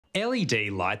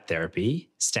LED light therapy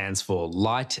stands for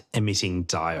light emitting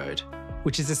diode,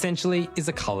 which is essentially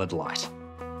a coloured light.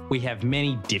 We have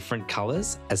many different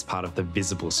colours as part of the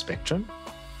visible spectrum,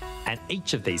 and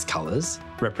each of these colours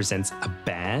represents a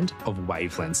band of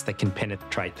wavelengths that can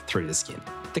penetrate through the skin.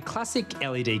 The classic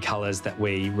LED colours that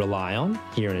we rely on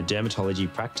here in a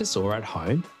dermatology practice or at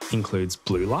home includes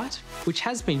blue light, which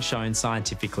has been shown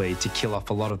scientifically to kill off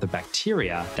a lot of the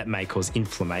bacteria that may cause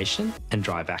inflammation and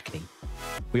drive acne.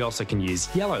 We also can use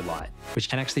yellow light, which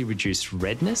can actually reduce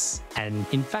redness and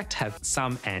in fact have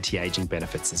some anti-aging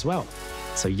benefits as well.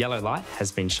 So yellow light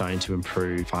has been shown to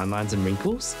improve fine lines and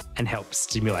wrinkles and help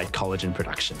stimulate collagen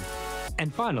production.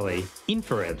 And finally,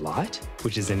 infrared light,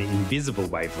 which is an invisible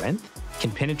wavelength,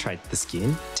 can penetrate the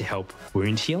skin to help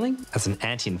wound healing as an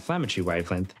anti-inflammatory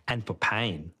wavelength and for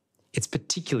pain. It's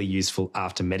particularly useful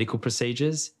after medical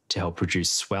procedures to help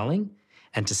reduce swelling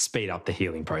and to speed up the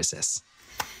healing process.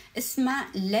 اسمها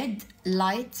LED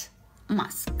light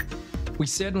mask. We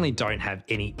certainly don't have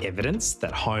any evidence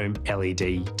that home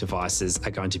LED devices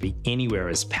are going to be anywhere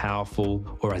as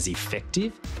powerful or as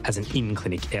effective as an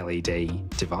in-clinic LED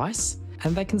device,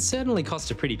 and they can certainly cost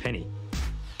a pretty penny.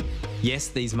 Yes,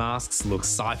 these masks look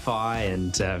sci-fi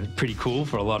and pretty cool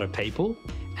for a lot of people,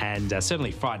 and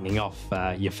certainly frightening off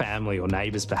your family or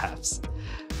neighbours perhaps.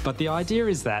 But the idea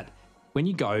is that when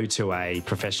you go to a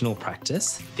professional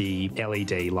practice, the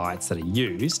LED lights that are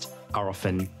used are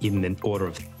often in the order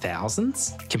of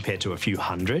thousands compared to a few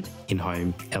hundred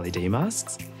in-home LED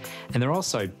masks. And they're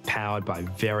also powered by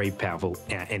very powerful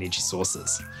energy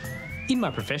sources. In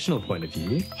my professional point of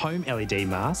view, home LED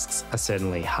masks are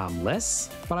certainly harmless,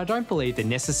 but I don't believe they're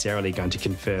necessarily going to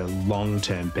confer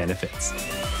long-term benefits.